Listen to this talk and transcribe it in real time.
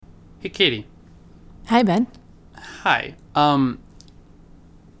Hey, Katie. Hi, Ben. Hi. Coming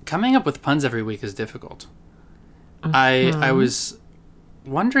up with puns every week is difficult. I was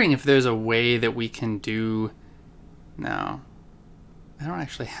wondering if there's a way that we can do. No, I don't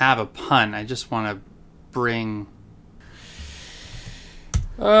actually have a pun. I just want to bring.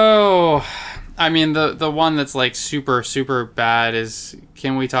 Oh, I mean the one that's like super bad is.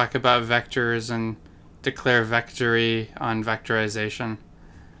 Can we talk about vectors and declare victory on vectorization?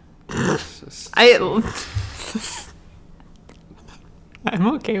 I'm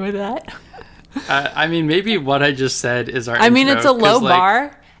okay with that. I mean, maybe what I just said is our. I mean, intro, it's a low 'cause, like,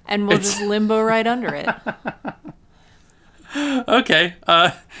 bar, and we'll just limbo right under it. Okay,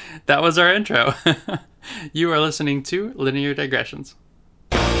 that was our intro. You are listening to Linear Digressions.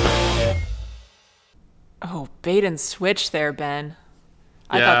 Oh, bait and switch there, Ben.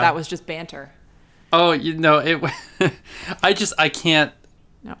 I Yeah. thought that was just banter. Oh, it. I can't.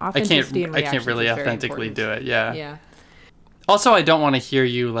 No, I authenticity can't. and I can't reactions really is very authentically important. do it. Yeah. Yeah. Also, I don't want to hear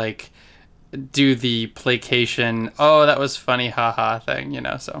you like do the placation. Oh, that was funny, haha thing.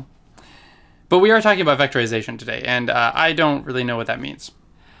 So. But we are talking about vectorization today, and I don't really know what that means.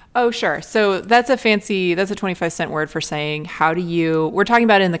 Oh, sure. So that's a 25-cent word for saying we're talking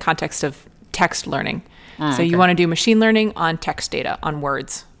about it in the context of text learning. So you Okay. want to do machine learning on text data, on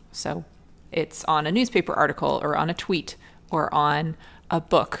words. So it's on a newspaper article or on a tweet or on a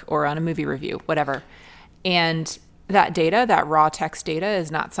book or on a movie review, whatever. And that data, that raw text data,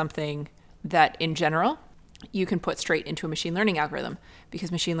 is not something that in general you can put straight into a machine learning algorithm, because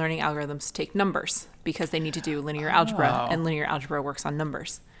machine learning algorithms take numbers because they need to do linear algebra, and linear algebra works on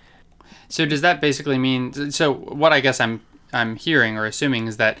numbers. So does that basically mean? So what I guess I'm hearing or assuming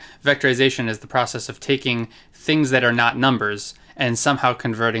is that vectorization is the process of taking things that are not numbers and somehow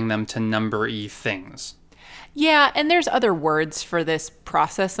converting them to number-y things. Yeah, and there's other words for this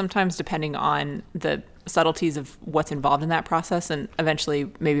process sometimes depending on the subtleties of what's involved in that process, and eventually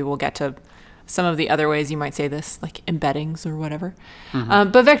maybe we'll get to some of the other ways you might say this, like embeddings or whatever.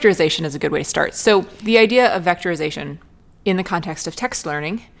 But vectorization is a good way to start. So the idea of vectorization in the context of text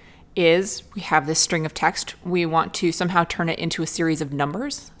learning is we have this string of text. We want to somehow turn it into a series of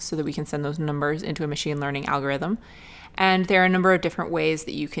numbers so that we can send those numbers into a machine learning algorithm. And there are a number of different ways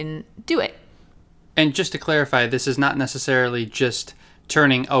that you can do it. And just to clarify, this is not necessarily just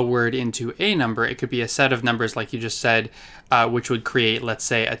turning a word into a number. It could be a set of numbers, like you just said, which would create, let's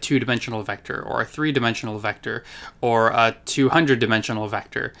say, a 2-dimensional vector or a 3-dimensional vector or a 200-dimensional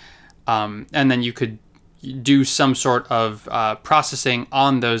vector. And then you could do some sort of processing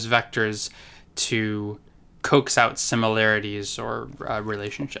on those vectors to coax out similarities or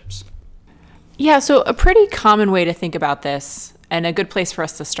relationships. Yeah, so a pretty common way to think about this, and a good place for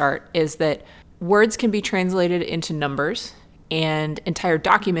us to start, is that words can be translated into numbers and entire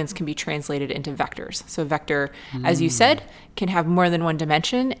documents can be translated into vectors. So a vector, as you said, can have more than one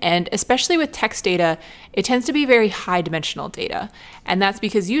dimension, and especially with text data, it tends to be very high dimensional data. And that's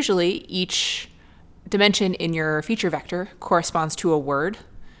because usually each dimension in your feature vector corresponds to a word,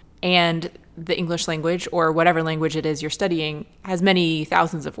 and the English language or whatever language it is you're studying has many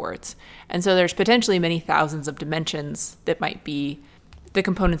thousands of words. And so there's potentially many thousands of dimensions that might be the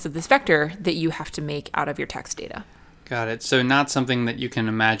components of this vector that you have to make out of your text data. Got it. So not something that you can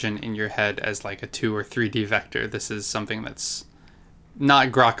imagine in your head as like a 2 or 3D vector. This is something that's not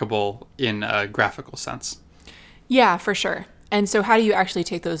grokkable in a graphical sense. Yeah, for sure. And so how do you actually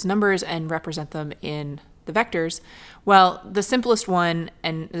take those numbers and represent them in the vectors? Well, the simplest one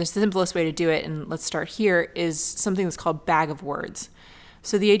and the simplest way to do it, and let's start here, is something that's called bag of words.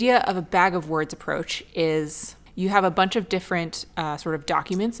 So the idea of a bag of words approach is you have a bunch of different sort of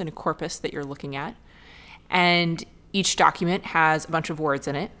documents in a corpus that you're looking at, and each document has a bunch of words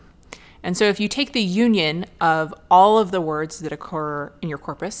in it. And so if you take the union of all of the words that occur in your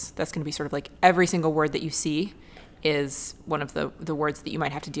corpus, that's going to be sort of like every single word that you see is one of the words that you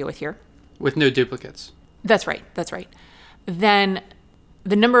might have to deal with here. With no duplicates. That's right. Then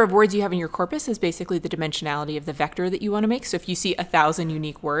the number of words you have in your corpus is basically the dimensionality of the vector that you want to make. So if you see 1,000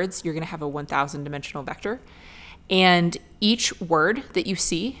 unique words, you're going to have a 1,000 dimensional vector. And each word that you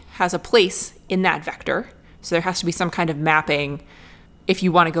see has a place in that vector. So there has to be some kind of mapping if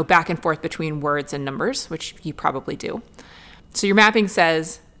you want to go back and forth between words and numbers, which you probably do. So your mapping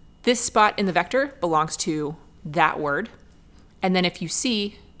says this spot in the vector belongs to that word. And then if you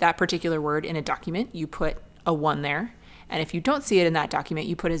see that particular word in a document, you put a 1 there. And if you don't see it in that document,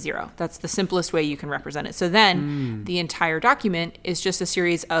 you put a 0. That's the simplest way you can represent it. So then the entire document is just a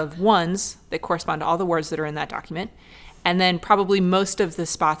series of 1s that correspond to all the words that are in that document. And then probably most of the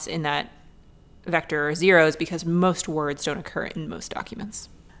spots in that vector are 0s because most words don't occur in most documents.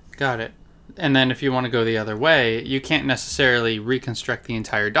 Got it. And then if you want to go the other way, you can't necessarily reconstruct the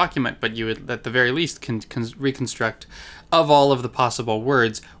entire document, but you would, at the very least, can reconstruct of all of the possible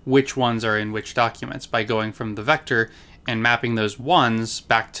words, which ones are in which documents by going from the vector and mapping those ones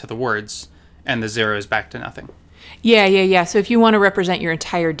back to the words and the zeros back to nothing. Yeah. So if you want to represent your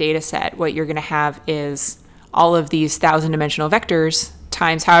entire data set, what you're going to have is all of these 1,000-dimensional vectors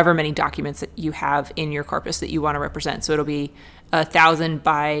times however many documents that you have in your corpus that you want to represent. So it'll be 1,000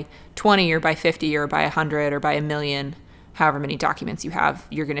 by 20 or by 50 or by 100 or by 1,000,000, however many documents you have.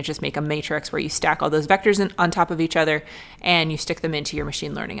 You're going to just make a matrix where you stack all those vectors on top of each other and you stick them into your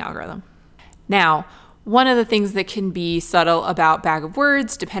machine learning algorithm. Now, one of the things that can be subtle about Bag of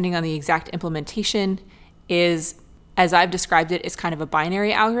Words, depending on the exact implementation, is, as I've described it, it's kind of a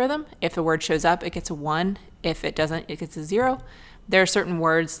binary algorithm. If a word shows up, it gets a 1. If it doesn't, it gets a 0. There are certain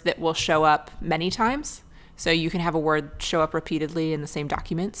words that will show up many times. So you can have a word show up repeatedly in the same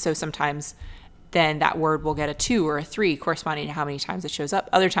document. So sometimes then that word will get a 2 or a 3 corresponding to how many times it shows up.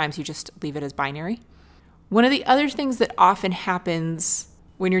 Other times you just leave it as binary. One of the other things that often happens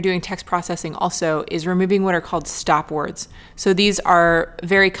when you're doing text processing also is removing what are called stop words. So these are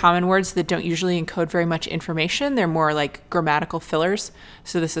very common words that don't usually encode very much information. They're more like grammatical fillers.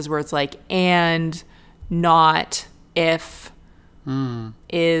 So this is words like and, not, if,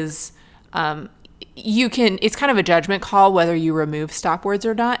 is. It's kind of a judgment call whether you remove stop words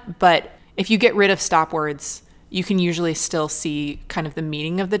or not. But if you get rid of stop words, you can usually still see kind of the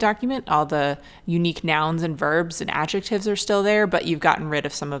meaning of the document. All the unique nouns and verbs and adjectives are still there, but you've gotten rid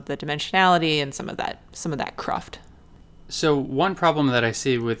of some of the dimensionality and some of that cruft. So one problem that I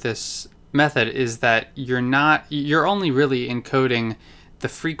see with this method is that you're only really encoding the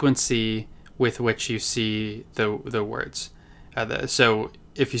frequency with which you see the words. So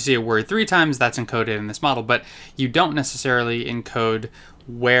if you see a word 3 times, that's encoded in this model, but you don't necessarily encode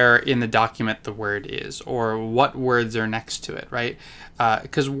where in the document the word is or what words are next to it, right?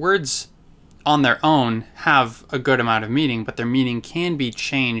 Because words on their own have a good amount of meaning, but their meaning can be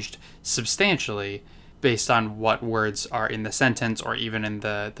changed substantially based on what words are in the sentence or even in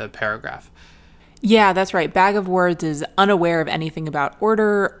the paragraph. Yeah, that's right. Bag of Words is unaware of anything about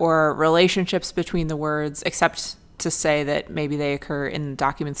order or relationships between the words, except to say that maybe they occur in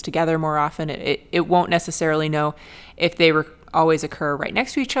documents together more often. It won't necessarily know if they always occur right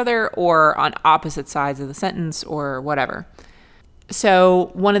next to each other or on opposite sides of the sentence or whatever.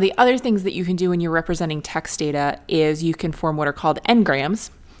 So one of the other things that you can do when you're representing text data is you can form what are called n-grams.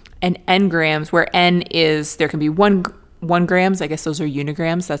 And n-grams, where n is, there can be one grams, I guess those are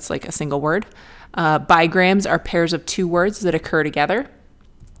unigrams, that's like a single word. Bigrams are pairs of 2 words that occur together.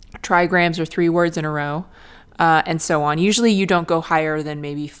 Trigrams are 3 words in a row. And so on. Usually you don't go higher than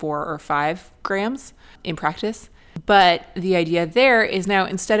maybe 4 or 5 grams in practice. But the idea there is now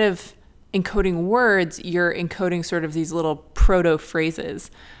instead of encoding words, you're encoding sort of these little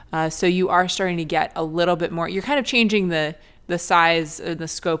proto-phrases. So you are starting to get a little bit more. You're kind of changing the size and the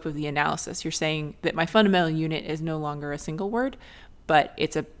scope of the analysis. You're saying that my fundamental unit is no longer a single word, but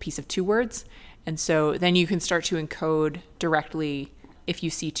it's a piece of 2 words. And so then you can start to encode directly if you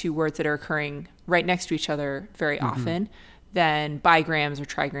see 2 words that are occurring right next to each other very often, then bigrams or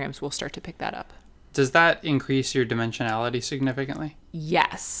trigrams will start to pick that up. Does that increase your dimensionality significantly?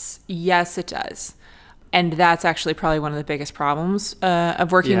 Yes, it does. And that's actually probably one of the biggest problems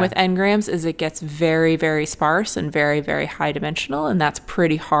of working with n-grams is it gets very, very sparse and very, very high dimensional. And that's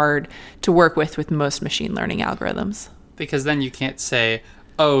pretty hard to work with most machine learning algorithms. Because then you can't say,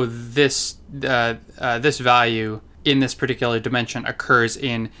 oh, this value in this particular dimension occurs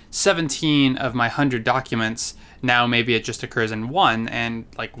in 17 of my 100 documents. Now maybe it just occurs in 1. And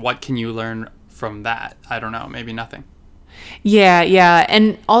like, what can you learn from that? I don't know, maybe nothing. Yeah.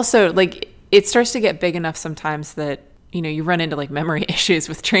 And also like it starts to get big enough sometimes that, you run into like memory issues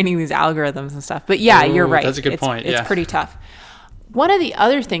with training these algorithms and stuff. But yeah, you're right. That's a good point. It's pretty tough. One of the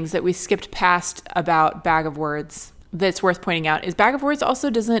other things that we skipped past about Bag of Words that's worth pointing out is Bag of Words also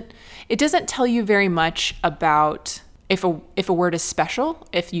doesn't tell you very much about if a word is special,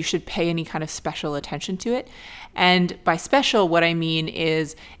 if you should pay any kind of special attention to it. And by special, what I mean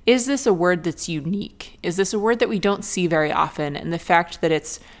is this a word that's unique? Is this a word that we don't see very often? And the fact that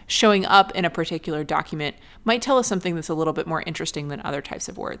it's showing up in a particular document might tell us something that's a little bit more interesting than other types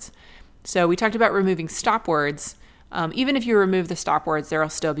of words. So we talked about removing stop words. Even if you remove the stop words, there will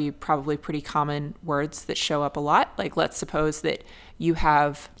still be probably pretty common words that show up a lot. Like let's suppose that you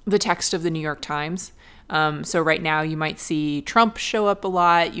have the text of the New York Times. So right now you might see Trump show up a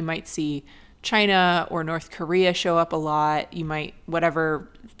lot. You might see China or North Korea show up a lot. You might, whatever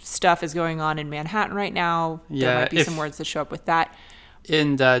stuff is going on in Manhattan right now, there might be some words that show up with that.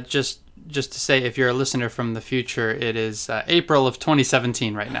 And just to say, if you're a listener from the future, it is April of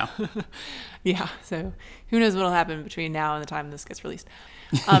 2017 right now. Yeah, so who knows what'll happen between now and the time this gets released.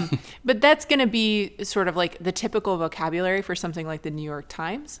 But that's going to be sort of like the typical vocabulary for something like the New York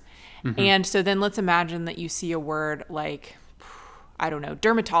Times. Mm-hmm. And so then let's imagine that you see a word like, I don't know,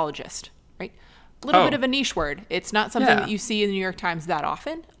 dermatologist, right? A little bit of a niche word. It's not something that you see in the New York Times that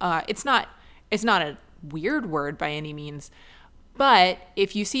often. It's not a weird word by any means. But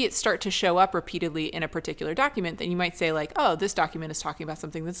if you see it start to show up repeatedly in a particular document, then you might say like, oh, this document is talking about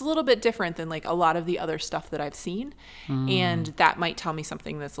something that's a little bit different than like a lot of the other stuff that I've seen. And that might tell me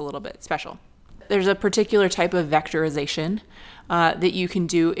something that's a little bit special. There's a particular type of vectorization that you can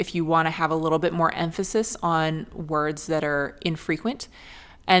do if you want to have a little bit more emphasis on words that are infrequent.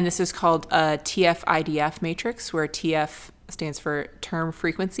 And this is called a TF-IDF matrix, where TF stands for term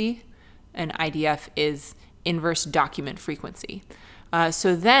frequency and IDF is inverse document frequency.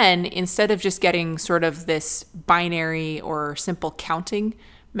 So then instead of just getting sort of this binary or simple counting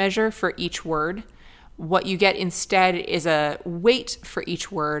measure for each word, what you get instead is a weight for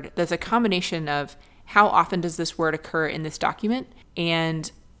each word that's a combination of how often does this word occur in this document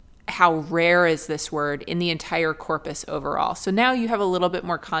and how rare is this word in the entire corpus overall. So now you have a little bit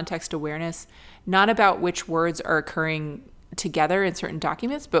more context awareness, not about which words are occurring together in certain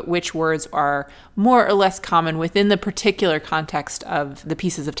documents, but which words are more or less common within the particular context of the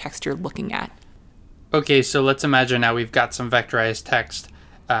pieces of text you're looking at. Okay, so let's imagine now we've got some vectorized text.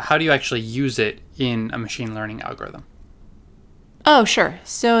 How do you actually use it in a machine learning algorithm? Oh, sure.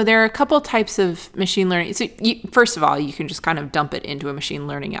 So there are a couple types of machine learning. So first of all, you can just kind of dump it into a machine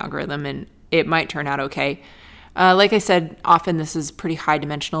learning algorithm and it might turn out okay. Like I said, often this is pretty high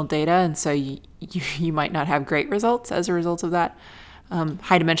dimensional data, and so you might not have great results as a result of that.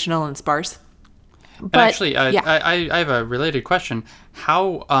 High dimensional and sparse. But actually, I have a related question.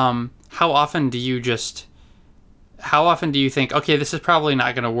 How often do you think, okay, this is probably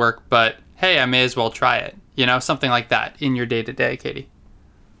not going to work, but hey, I may as well try it? You know, something like that in your day to day, Katie.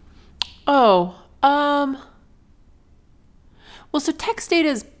 Well, so text data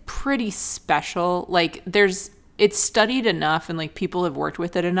is pretty special. Like it's studied enough and like people have worked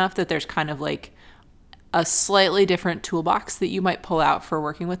with it enough that there's kind of like a slightly different toolbox that you might pull out for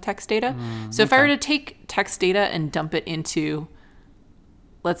working with text data. So if I were to take text data and dump it into,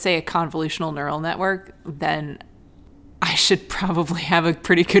 let's say, a convolutional neural network, then I should probably have a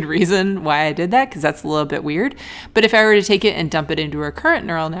pretty good reason why I did that, because that's a little bit weird. But if I were to take it and dump it into a recurrent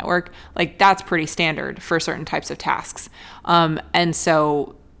neural network, like that's pretty standard for certain types of tasks. And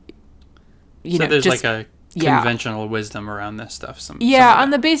so, there's like a conventional wisdom around this stuff. On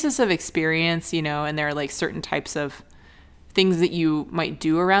the basis of experience, and there are like certain types of things that you might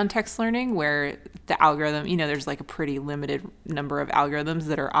do around text learning where the algorithm, there's like a pretty limited number of algorithms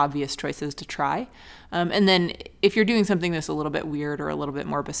that are obvious choices to try. And then if you're doing something that's a little bit weird or a little bit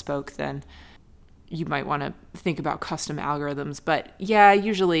more bespoke, then you might want to think about custom algorithms. But yeah,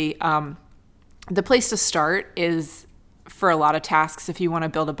 usually the place to start is, for a lot of tasks, if you want to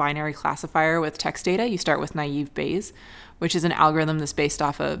build a binary classifier with text data, you start with naive Bayes, which is an algorithm that's based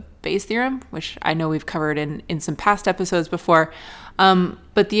off of Bayes' theorem, which I know we've covered in some past episodes before.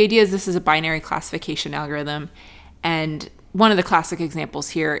 But the idea is this is a binary classification algorithm. And one of the classic examples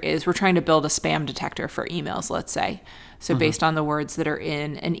here is we're trying to build a spam detector for emails, let's say. So based on the words that are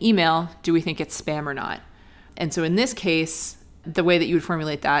in an email, do we think it's spam or not? And so in this case, the way that you would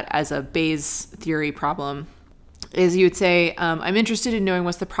formulate that as a Bayes theory problem is you would say, I'm interested in knowing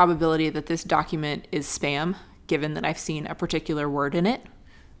what's the probability that this document is spam, given that I've seen a particular word in it.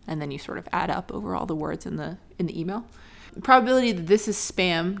 And then you sort of add up over all the words in the email. The probability that this is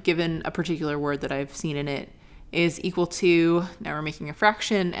spam, given a particular word that I've seen in it, is equal to, now we're making a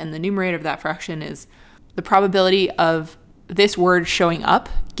fraction, and the numerator of that fraction is the probability of this word showing up,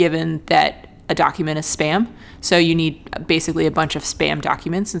 given that a document is spam. So you need basically a bunch of spam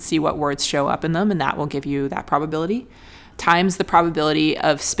documents and see what words show up in them, and that will give you that probability, times the probability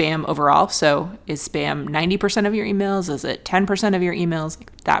of spam overall. So is spam 90% of your emails? Is it 10% of your emails?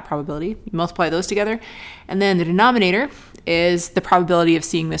 Like that probability. You multiply those together. And then the denominator is the probability of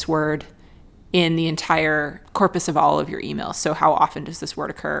seeing this word in the entire corpus of all of your emails. So how often does this word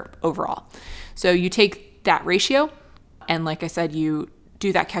occur overall? So you take that ratio, and like I said, you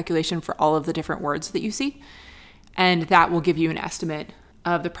do that calculation for all of the different words that you see, and that will give you an estimate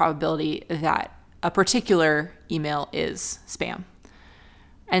of the probability that a particular email is spam.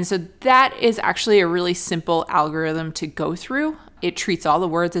 And so that is actually a really simple algorithm to go through. It treats all the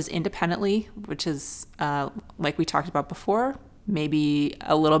words as independently, which is, like we talked about before, maybe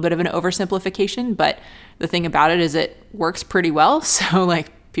a little bit of an oversimplification, but the thing about it is it works pretty well. So like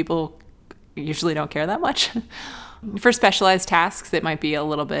people usually don't care that much. For specialized tasks, it might be a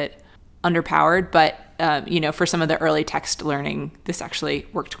little bit underpowered, but for some of the early text learning, this actually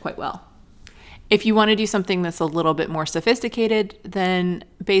worked quite well. If you want to do something that's a little bit more sophisticated than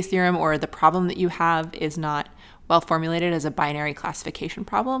Bayes' theorem, or the problem that you have is not well formulated as a binary classification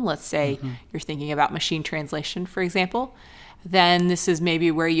problem, let's say you're thinking about machine translation, for example, then this is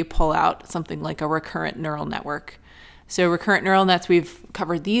maybe where you pull out something like a recurrent neural network. So recurrent neural nets, we've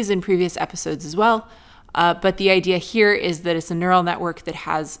covered these in previous episodes as well. But the idea here is that it's a neural network that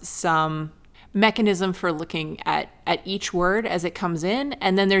has some mechanism for looking at each word as it comes in.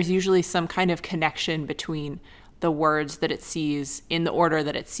 And then there's usually some kind of connection between the words that it sees in the order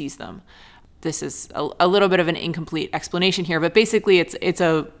that it sees them. This is a little bit of an incomplete explanation here, but basically it's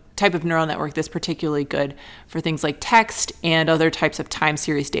a type of neural network that's particularly good for things like text and other types of time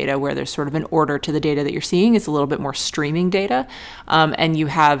series data where there's sort of an order to the data that you're seeing. It's a little bit more streaming data. And you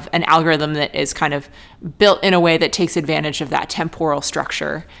have an algorithm that is kind of built in a way that takes advantage of that temporal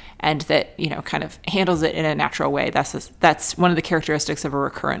structure and that, kind of handles it in a natural way. That's one of the characteristics of a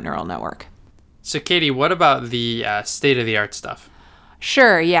recurrent neural network. So Katie, what about the state-of-the-art stuff?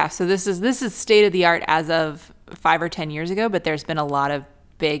 Sure, yeah. So this is state-of-the-art as of 5 or 10 years ago, but there's been a lot of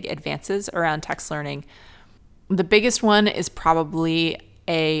big advances around text learning. The biggest one is probably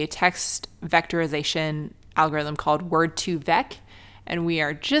a text vectorization algorithm called Word2Vec, and we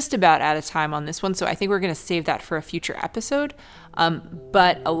are just about out of time on this one, so I think we're going to save that for a future episode.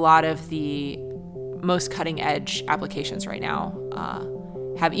 But a lot of the most cutting-edge applications right now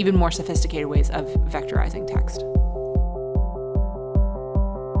have even more sophisticated ways of vectorizing text.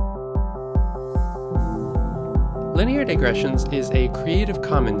 Linear Digressions is a Creative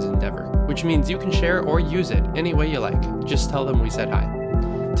Commons endeavor, which means you can share or use it any way you like. Just tell them we said hi.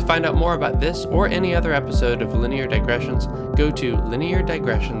 To find out more about this or any other episode of Linear Digressions, go to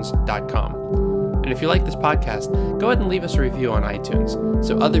lineardigressions.com. And if you like this podcast, go ahead and leave us a review on iTunes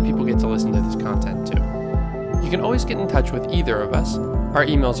so other people get to listen to this content too. You can always get in touch with either of us. Our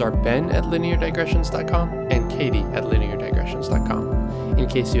emails are ben@lineardigressions.com and katie@lineardigressions.com in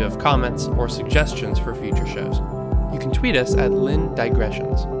case you have comments or suggestions for future shows. You can tweet us at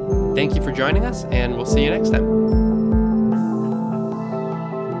lindigressions. Thank you for joining us, and we'll see you next time.